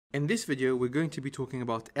In this video, we're going to be talking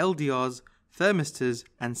about LDRs, thermistors,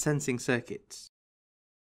 and sensing circuits.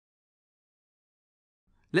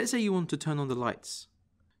 Let's say you want to turn on the lights.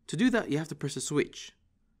 To do that, you have to press a switch.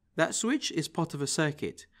 That switch is part of a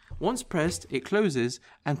circuit. Once pressed, it closes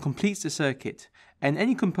and completes the circuit, and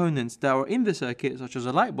any components that are in the circuit, such as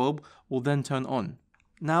a light bulb, will then turn on.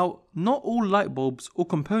 Now, not all light bulbs or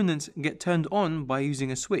components get turned on by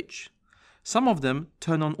using a switch. Some of them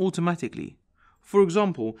turn on automatically. For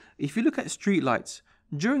example, if you look at street lights,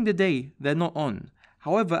 during the day they're not on.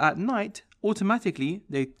 However, at night, automatically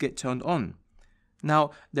they get turned on. Now,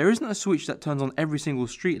 there isn't a switch that turns on every single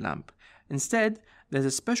street lamp. Instead, there's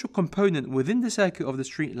a special component within the circuit of the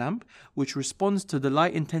street lamp which responds to the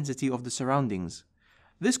light intensity of the surroundings.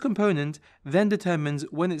 This component then determines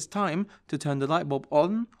when it's time to turn the light bulb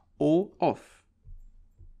on or off.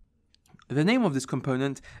 The name of this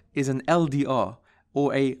component is an LDR,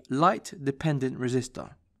 or a light-dependent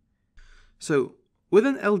resistor. So, with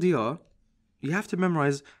an LDR, you have to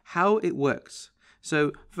memorize how it works.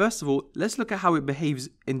 So, first of all, let's look at how it behaves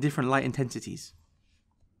in different light intensities.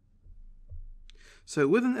 So,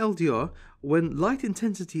 with an LDR, when light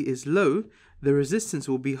intensity is low, the resistance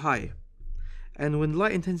will be high. And when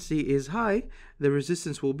light intensity is high, the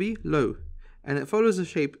resistance will be low. And it follows a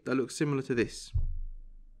shape that looks similar to this.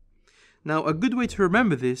 Now, a good way to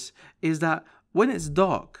remember this is that when it's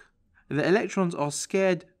dark, the electrons are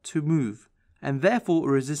scared to move, and therefore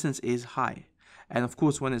resistance is high. And of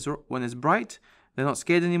course, when it's bright, they're not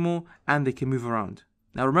scared anymore, and they can move around.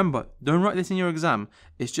 Now remember, don't write this in your exam.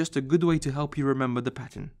 It's just a good way to help you remember the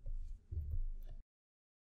pattern.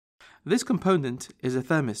 This component is a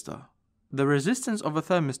thermistor. The resistance of a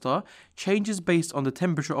thermistor changes based on the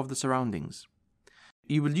temperature of the surroundings.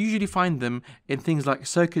 You will usually find them in things like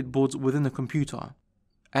circuit boards within a computer.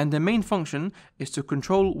 And their main function is to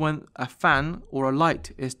control when a fan or a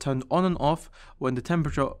light is turned on and off when the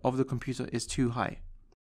temperature of the computer is too high.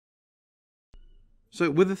 So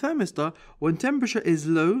with a thermistor, when temperature is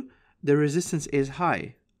low, the resistance is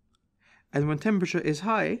high. And when temperature is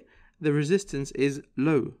high, the resistance is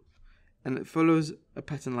low. And it follows a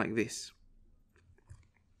pattern like this.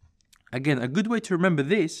 Again, a good way to remember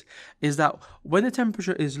this is that when the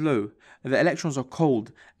temperature is low, the electrons are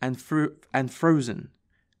cold and frozen.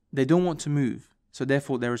 They don't want to move, so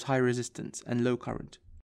therefore there is high resistance and low current.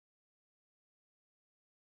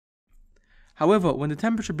 However, when the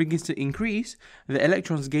temperature begins to increase, the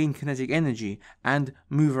electrons gain kinetic energy and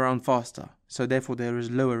move around faster, so therefore there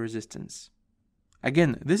is lower resistance.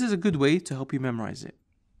 Again, this is a good way to help you memorize it.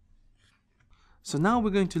 So now we're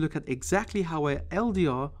going to look at exactly how a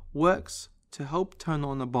LDR works to help turn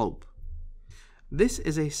on a bulb. This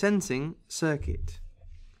is a sensing circuit.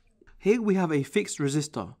 Here we have a fixed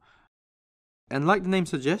resistor. And like the name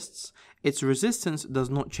suggests, its resistance does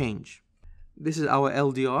not change. This is our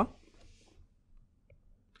LDR,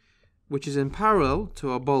 which is in parallel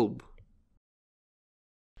to our bulb.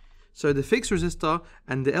 So the fixed resistor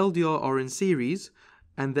and the LDR are in series,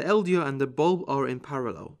 and the LDR and the bulb are in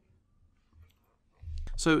parallel.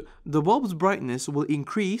 So the bulb's brightness will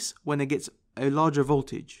increase when it gets a larger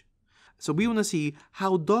voltage. So we want to see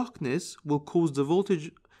how darkness will cause the voltage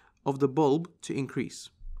of the bulb to increase.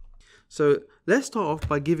 So let's start off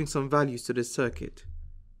by giving some values to this circuit.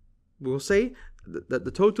 We'll say that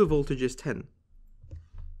the total voltage is 10.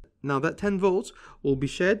 Now that 10 volts will be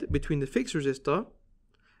shared between the fixed resistor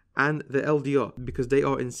and the LDR because they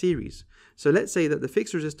are in series. So let's say that the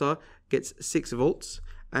fixed resistor gets 6 volts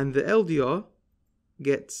and the LDR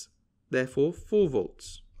gets therefore 4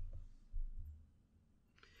 volts.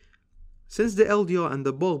 Since the LDR and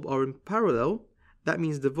the bulb are in parallel, that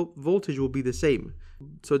means the voltage will be the same.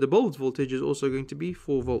 So the bulb's voltage is also going to be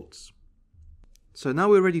 4 volts. So now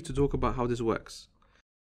we're ready to talk about how this works.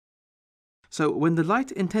 So when the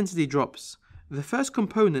light intensity drops, the first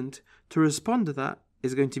component to respond to that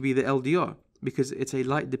is going to be the LDR because it's a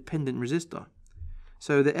light dependent resistor.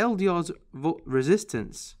 So the LDR's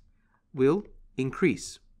resistance will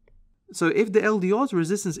increase. So if the LDR's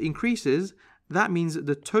resistance increases, that means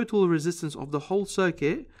the total resistance of the whole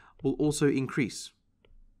circuit will also increase.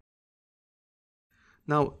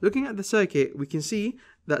 Now, looking at the circuit, we can see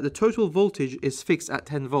that the total voltage is fixed at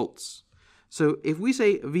 10 volts. So if we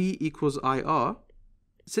say V equals IR,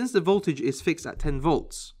 since the voltage is fixed at 10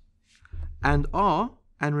 volts, and R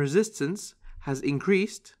and resistance has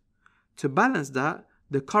increased, to balance that,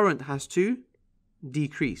 the current has to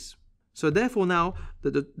decrease. So therefore now,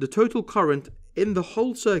 the total current in the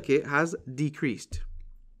whole circuit has decreased.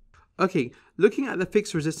 Okay, looking at the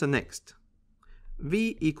fixed resistor next.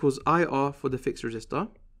 V equals IR for the fixed resistor.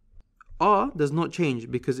 R does not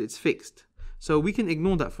change because it's fixed. So we can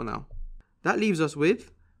ignore that for now. That leaves us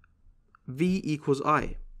with V equals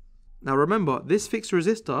I. Now remember, this fixed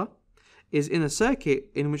resistor is in a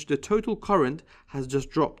circuit in which the total current has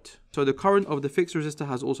just dropped. So the current of the fixed resistor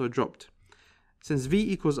has also dropped. Since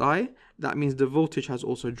V equals I, that means the voltage has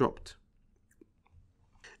also dropped.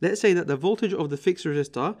 Let's say that the voltage of the fixed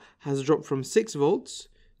resistor has dropped from 6 volts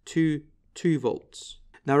to 2 volts.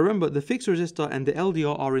 Now remember, the fixed resistor and the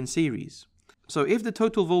LDR are in series. So if the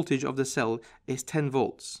total voltage of the cell is 10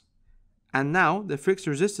 volts, and now the fixed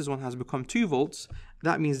resistors one has become 2 volts,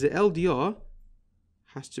 that means the LDR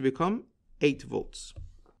has to become 8 volts.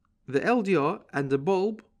 The LDR and the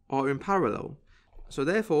bulb are in parallel. So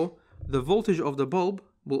therefore, the voltage of the bulb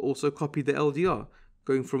will also copy the LDR,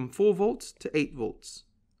 going from 4 volts to 8 volts.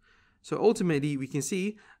 So ultimately, we can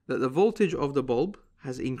see that the voltage of the bulb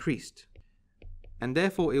has increased, and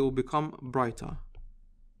therefore it will become brighter.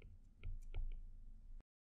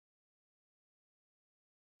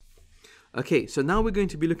 Okay, so now we're going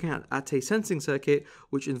to be looking at a sensing circuit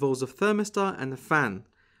which involves a thermistor and a fan.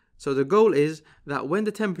 So the goal is that when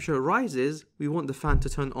the temperature rises, we want the fan to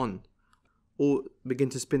turn on or begin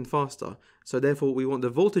to spin faster. So therefore, we want the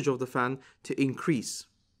voltage of the fan to increase.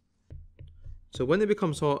 So when it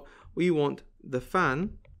becomes hot, we want the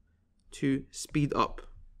fan to speed up.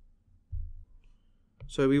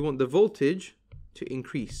 So we want the voltage to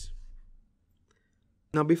increase.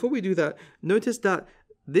 Now before we do that, notice that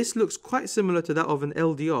this looks quite similar to that of an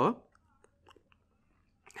LDR.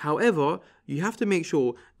 However, you have to make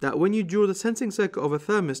sure that when you draw the sensing circuit of a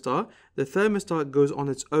thermistor, the thermistor goes on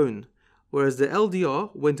its own, whereas the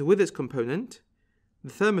LDR went with its component,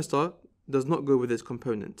 the thermistor does not go with its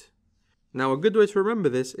component. Now a good way to remember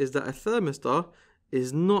this is that a thermistor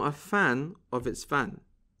is not a fan of its fan.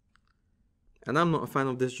 And I'm not a fan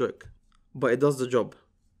of this joke, but it does the job.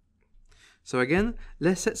 So again,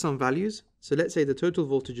 let's set some values. So let's say the total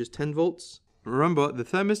voltage is 10 volts. Remember, the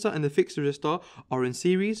thermistor and the fixed resistor are in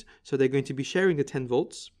series, so they're going to be sharing the 10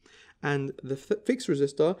 volts. And the fixed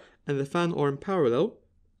resistor and the fan are in parallel,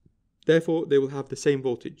 therefore they will have the same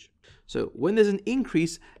voltage. So when there's an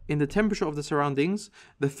increase in the temperature of the surroundings,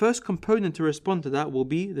 the first component to respond to that will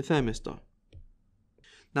be the thermistor.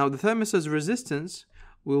 Now the thermistor's resistance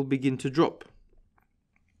will begin to drop.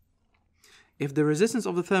 If the resistance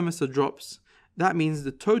of the thermistor drops, that means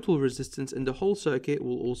the total resistance in the whole circuit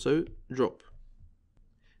will also drop.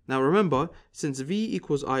 Now remember, since V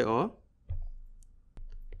equals IR,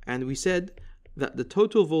 and we said that the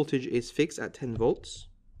total voltage is fixed at 10 volts,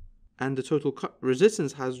 and the total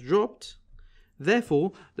resistance has dropped,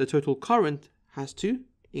 therefore the total current has to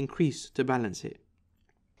increase to balance it.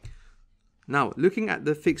 Now looking at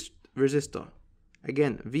the fixed resistor,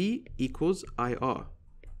 again V equals IR.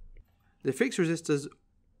 The fixed resistor's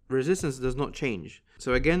resistance does not change.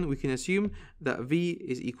 So again, we can assume that V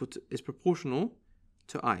is proportional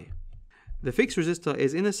to I. The fixed resistor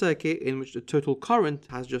is in a circuit in which the total current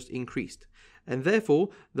has just increased, and therefore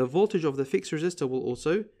the voltage of the fixed resistor will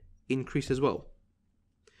also increase as well.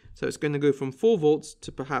 So it's going to go from 4 volts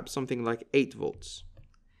to perhaps something like 8 volts.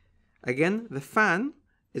 Again, the fan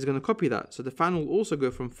is going to copy that. So the fan will also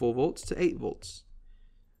go from 4 volts to 8 volts.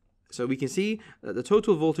 So we can see that the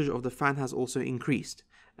total voltage of the fan has also increased,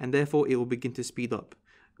 and therefore it will begin to speed up,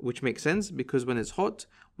 which makes sense because when it's hot,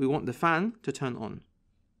 we want the fan to turn on.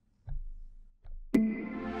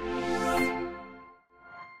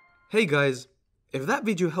 Hey guys, if that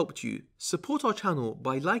video helped you, support our channel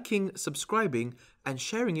by liking, subscribing, and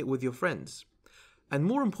sharing it with your friends. And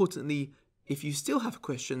more importantly, if you still have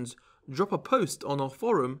questions, drop a post on our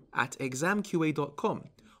forum at ExamQA.com,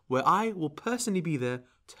 where I will personally be there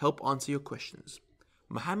to help answer your questions.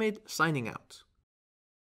 Mohammed signing out.